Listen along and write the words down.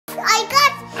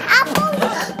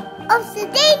What's the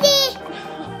baby?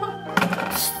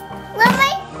 What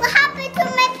happened to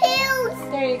my pills?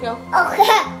 There you go.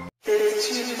 Okay.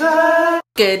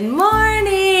 Good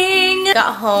morning!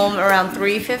 Got home around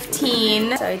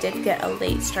 3:15, so I did get a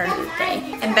late start of the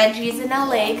day. And Benji's in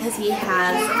LA because he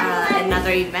has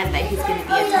another event that he's going to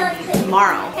be attending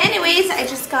tomorrow. Anyways, I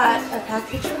just got a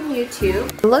package from YouTube.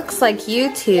 It looks like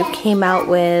YouTube came out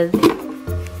with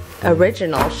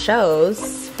original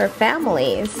shows for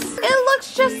families. It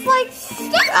looks just like...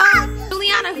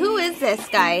 Juliana, who is this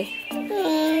guy?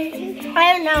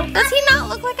 I don't know. Does he not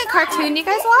look like a cartoon you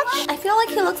guys watch? I feel like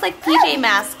he looks like PJ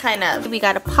Masks, kind of. We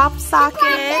got a pop socket.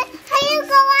 How you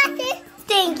go at this?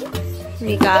 Thank you.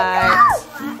 We got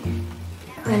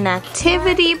an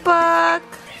activity book.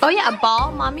 Oh yeah, a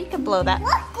ball. Mom, you can blow that.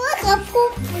 Look, a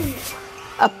poo-poo.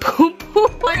 A poo-poo?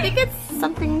 I think it's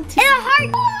something to...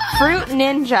 Fruit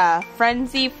Ninja,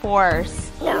 Frenzy Force.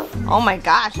 No. Oh my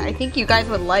gosh, I think you guys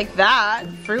would like that.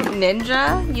 Fruit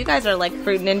Ninja? You guys are like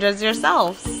fruit ninjas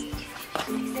yourselves.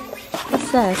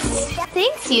 What's this?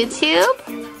 Thanks, YouTube.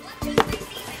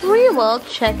 We will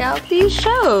check out these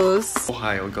shows.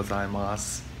 Ohayou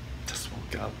gozaimasu. Just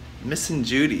woke up. Missing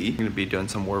Judy. I'm gonna be doing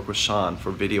some work with Sean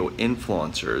for video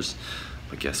influencers.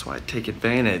 But guess what? I take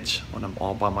advantage when I'm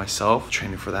all by myself,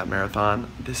 training for that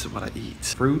marathon. This is what I eat.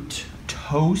 Fruit,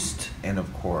 toast, and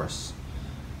of course,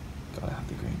 gotta have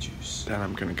the green juice. Then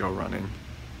I'm gonna go running.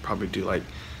 Probably do like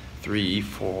 3,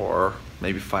 4,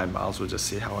 maybe 5 miles. We'll just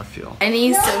see how I feel. I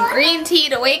need some green tea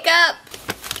to wake up.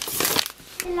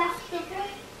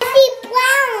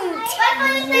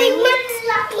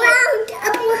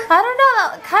 I don't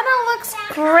know, it kind of looks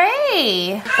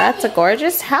gray. That's a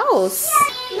gorgeous house.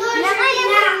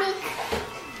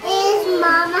 Is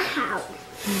Mama house.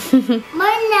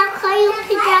 Mom, now can you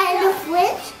put that in the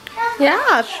fridge?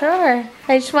 Yeah, sure.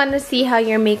 I just want to see how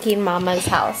you're making Mama's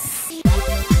house.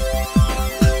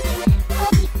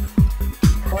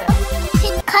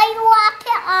 Can you walk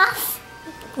it off?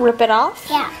 Rip it off?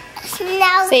 Yeah. So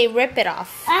now Say rip it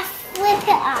off. flip it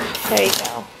off. There you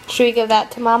go. Should we give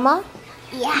that to Mama?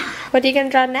 Yeah. What are you going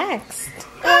to draw next?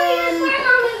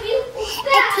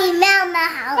 It's Mama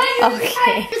house.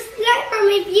 Okay.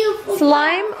 Beautiful.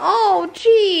 Slime? Oh,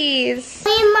 jeez.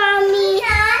 Hey, Mommy.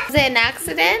 Is it an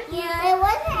accident? Yeah, it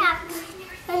was an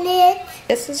accident.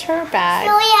 This is her bag.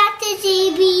 No, we have to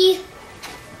GB.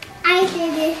 I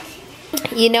did it.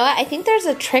 You know what? I think there's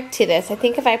a trick to this. I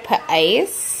think if I put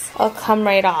ice, it'll come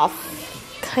right off.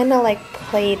 Kind of like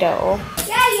Play-Doh.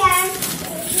 Yeah.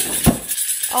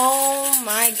 Oh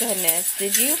my goodness.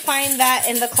 Did you find that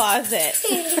in the closet?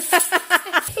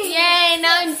 Yay,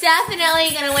 now I'm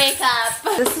definitely gonna wake up.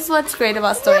 This is what's great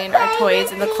about storing our toys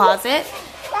in the closet,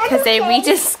 because they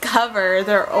rediscover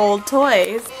their old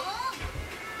toys.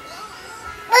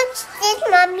 What's this,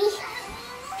 Mommy?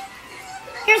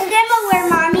 There's everywhere,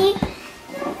 Mommy.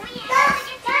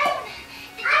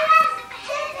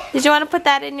 Did you want to put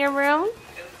that in your room?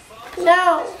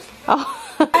 No. Oh.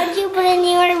 How'd you put it in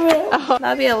your room? Oh,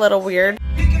 that'd be a little weird.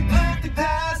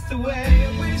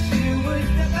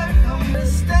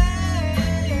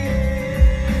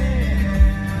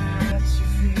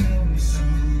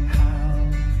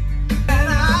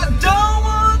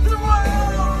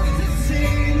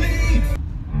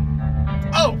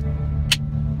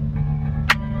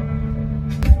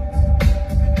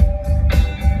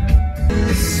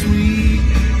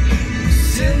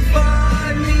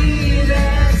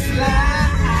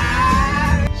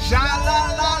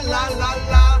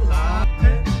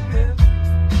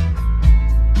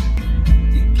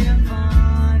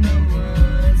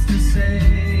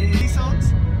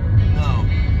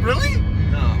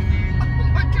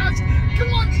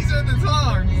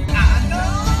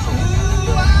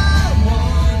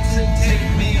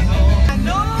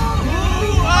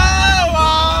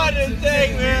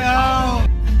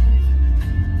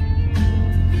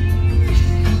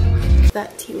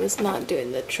 That tea was not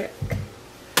doing the trick.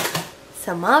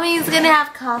 So Mommy's gonna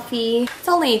have coffee. It's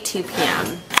only 2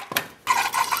 p.m.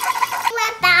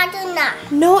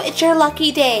 No, it's your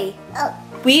lucky day. Oh.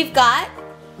 We've got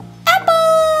apples!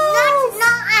 No,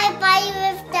 I buy you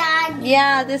with Dad.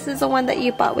 Yeah, this is the one that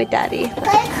you bought with Daddy. Can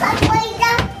I cut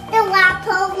the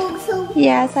apple?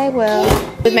 Yes, I will.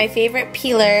 With my favorite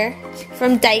peeler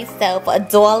from Daiso for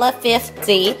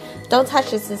 $1.50. Don't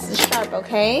touch this is sharp,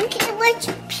 okay? Which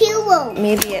pillow?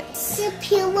 Maybe it's... The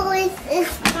pillow is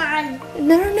gone.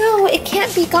 No, it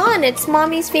can't be gone. It's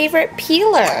Mommy's favorite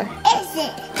peeler. Is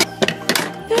it?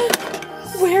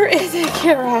 Where is it,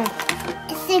 Kira?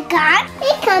 Is it gone?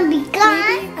 It can be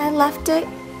gone. Maybe I left it.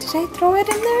 Did I throw it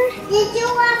in there? Did you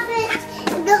leave it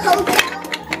in the hotel?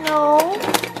 No.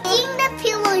 I think the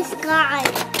pillow is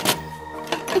gone.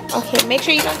 Okay, make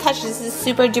sure you don't touch this. This is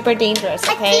super duper dangerous,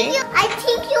 okay? I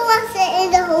think you left it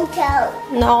in the hotel.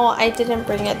 No, I didn't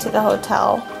bring it to the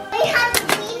hotel. We have to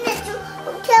bring it to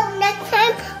hotel next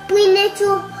time. Bring it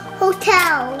to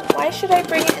hotel. Why should I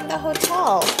bring it in the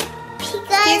hotel?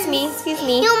 Because Excuse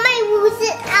me. you might lose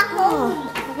it at home.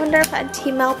 I wonder if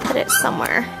Auntie Mel put it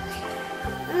somewhere.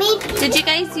 Maybe. Did you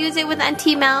guys use it with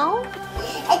Auntie Mel?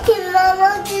 And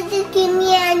Mama didn't give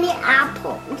me any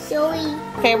apple. Sorry.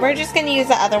 Okay, we're just gonna use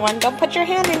the other one. Don't put your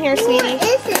hand in here, sweetie. What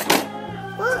is it?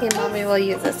 Okay, Mommy will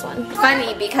use this one.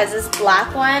 Funny because this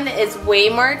black one is way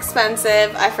more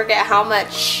expensive. I forget how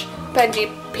much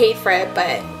Benji paid for it,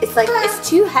 but it's like it's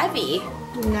too heavy.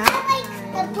 No. I like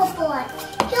the purple one.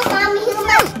 Here, Mommy, here,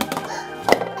 Mommy. I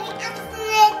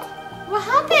accident. What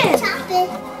happened? Chop it.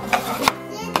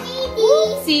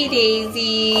 Oopsie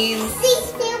daisies.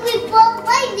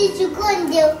 Why did you go in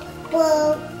there?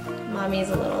 Mommy's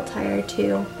a little tired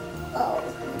too. Oh.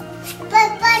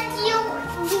 But you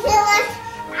want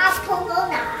apple or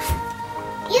not?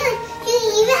 You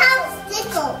even have a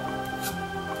sticker.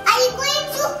 Are you going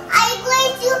to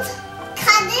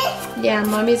cut it? Yeah,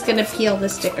 Mommy's gonna peel the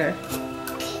sticker.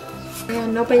 Yeah,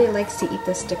 nobody likes to eat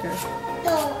the sticker.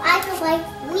 No, I don't like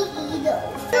me either.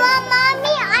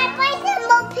 Mommy, I buy some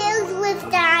more pills with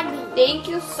Daddy. Thank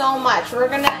you so much. We're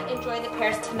gonna enjoy the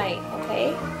pears tonight,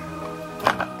 okay?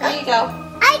 There you go.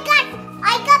 I got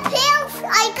pills.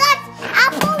 I got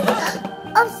apples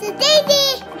of the Daddy.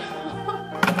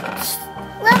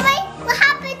 What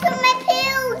happened to my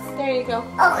pills? There you go.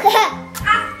 Okay.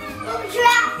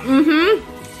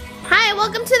 Hi,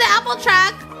 welcome to the apple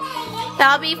truck.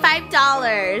 That'll be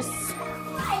 $5.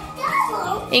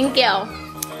 Thank you.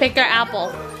 Pick your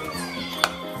apple.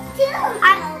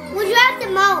 Would you have the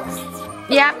most?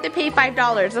 You have to pay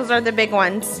 $5. Those are the big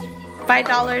ones.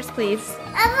 $5, please.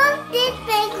 I want this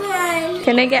big one.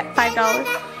 Can I get $5?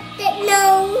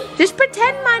 No. Just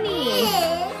pretend money.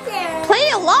 Play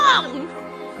along.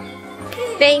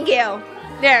 Thank you.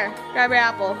 There, grab your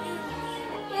apple.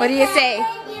 What do you say?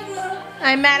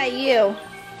 I'm mad at you.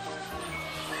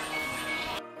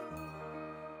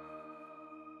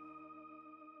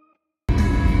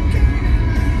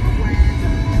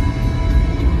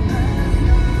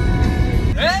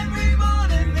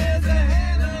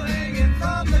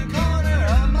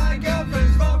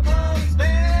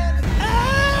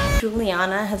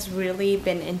 Juliana has really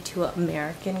been into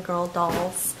American Girl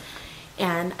dolls,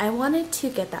 and I wanted to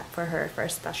get that for her for a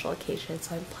special occasion,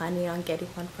 so I'm planning on getting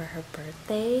one for her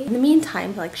birthday. In the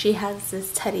meantime, like, she has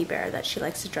this teddy bear that she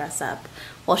likes to dress up.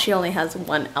 Well, she only has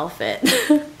one outfit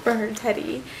for her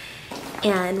teddy.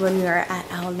 And when we were at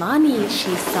Aulani,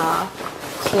 she saw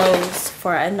clothes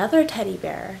for another teddy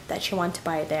bear that she wanted to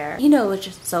buy there. You know, it was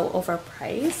just so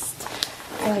overpriced.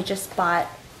 So I just bought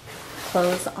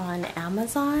clothes on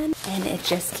Amazon and it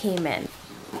just came in.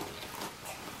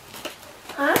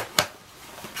 Huh?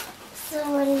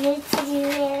 So what do you need to do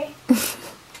there?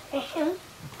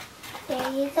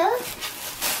 There you go.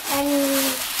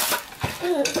 And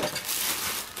ooh,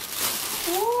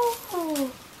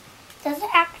 does it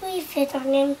actually fit on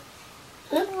him?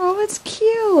 Oh, it's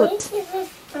cute. Does it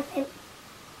fit on him?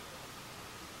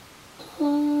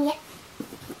 Yeah.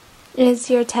 Is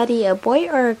your teddy a boy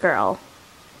or a girl?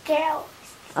 Girl.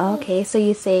 Okay, so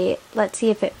you say, let's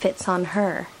see if it fits on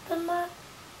her. But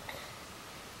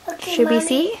okay, Should we Mommy.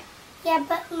 see? Yeah,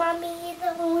 but Mommy is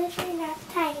the only for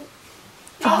nighttime.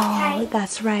 Oh,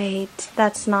 that's right.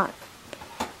 That's not...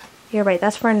 You're right,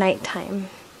 that's for nighttime.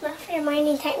 Not for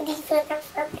morning time. These ones are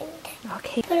for morning time.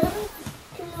 Okay. But I'm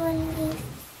going to these.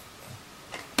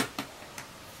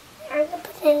 I'm going to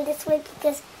put it in this way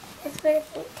because that's where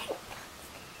it's in time.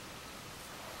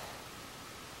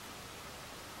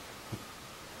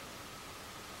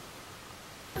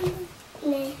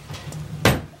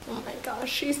 Oh my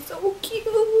gosh, she's so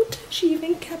cute. She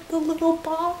even kept the little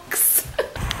box.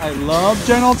 I love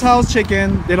General Tso's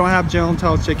chicken. They don't have General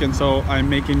Tso's chicken, so I'm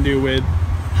making do with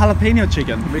jalapeno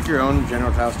chicken. Make your own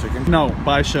General Tso's chicken. No,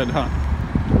 but I should, huh?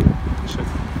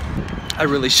 I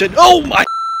really should. Oh my!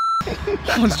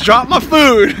 Almost dropped my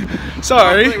food.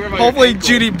 Sorry. Hopefully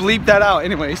Judy bleeped that out.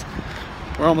 Anyways,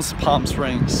 we're almost at Palm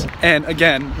Springs, and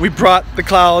again, we brought the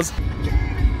clouds.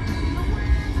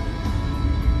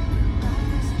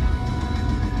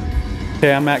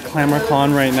 Okay, I'm at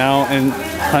ClamorCon right now, and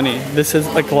honey, this is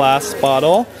a glass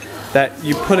bottle that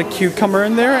you put a cucumber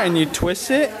in there and you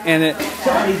twist it, and it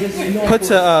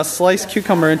puts a sliced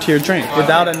cucumber into your drink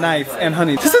without a knife. And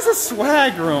honey, this is a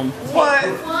swag room. What?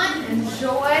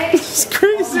 Enjoy. This is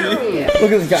crazy.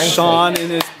 Look at this guy. Sean in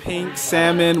his pink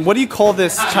salmon. What do you call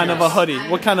this kind of a hoodie?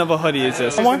 What kind of a hoodie is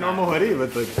this? It's a normal hoodie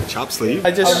with the chop sleeve.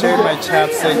 I just shared my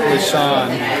chapstick with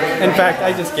Sean. In fact,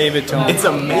 I just gave it to him. It's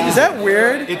amazing. Is that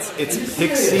weird? It's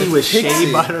Pixie with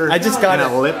shea butter. I just got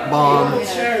and a lip balm.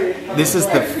 This is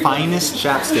the finest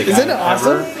chapstick Isn't it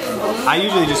awesome? I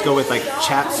usually just go with like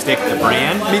chapstick the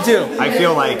brand. Me too. I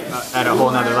feel like at a whole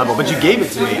nother level, but you gave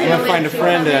it to me. I'm gonna find a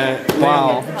friend.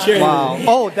 Wow. Wow.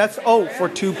 Oh, that's for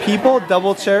 2 people,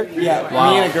 double chair. Yeah.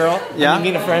 Wow. Me and a girl. Yeah. You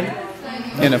mean a friend?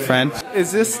 And a friend.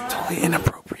 Is this totally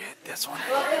inappropriate? This one.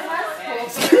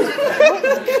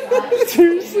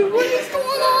 Seriously, what is going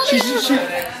on? She's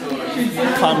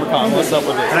Comic-Con. What's up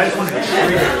with it?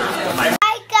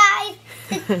 Hi guys.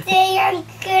 Today I'm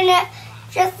gonna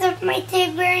dress up my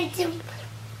table into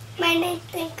my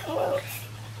Nathan clothes.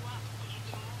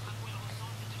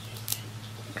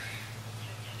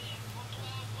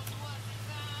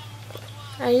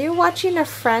 Are you watching a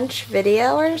French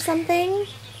video or something?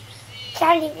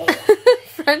 Candy video.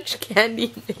 French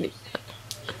candy video.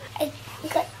 I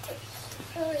got this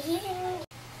for you.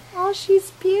 Oh,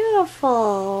 she's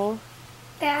beautiful.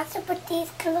 I also put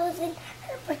these clothes in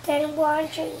her pretend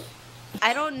laundry.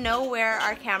 I don't know where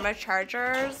our camera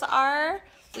chargers are.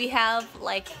 We have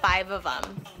like 5 of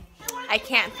them. I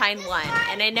can't find one.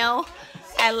 And I know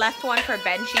I left one for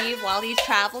Benji while he's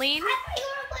traveling.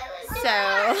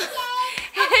 So,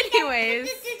 anyways.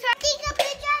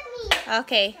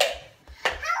 Okay.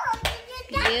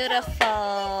 Beautiful.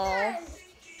 I'm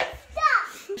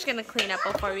just gonna clean up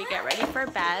before we get ready for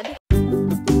bed.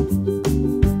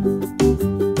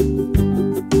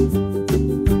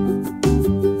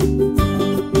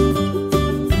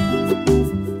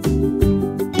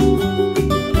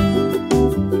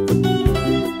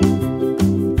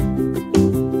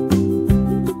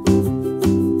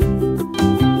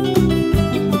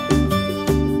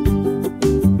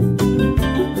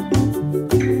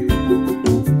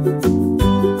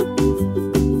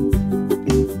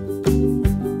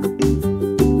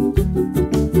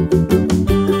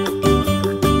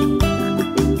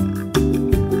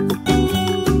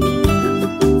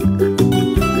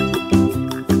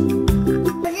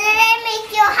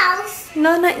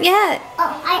 No, not yet.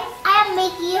 Oh, I'm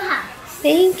making you a house.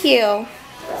 Thank you.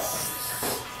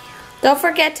 Don't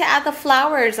forget to add the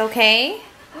flowers, okay?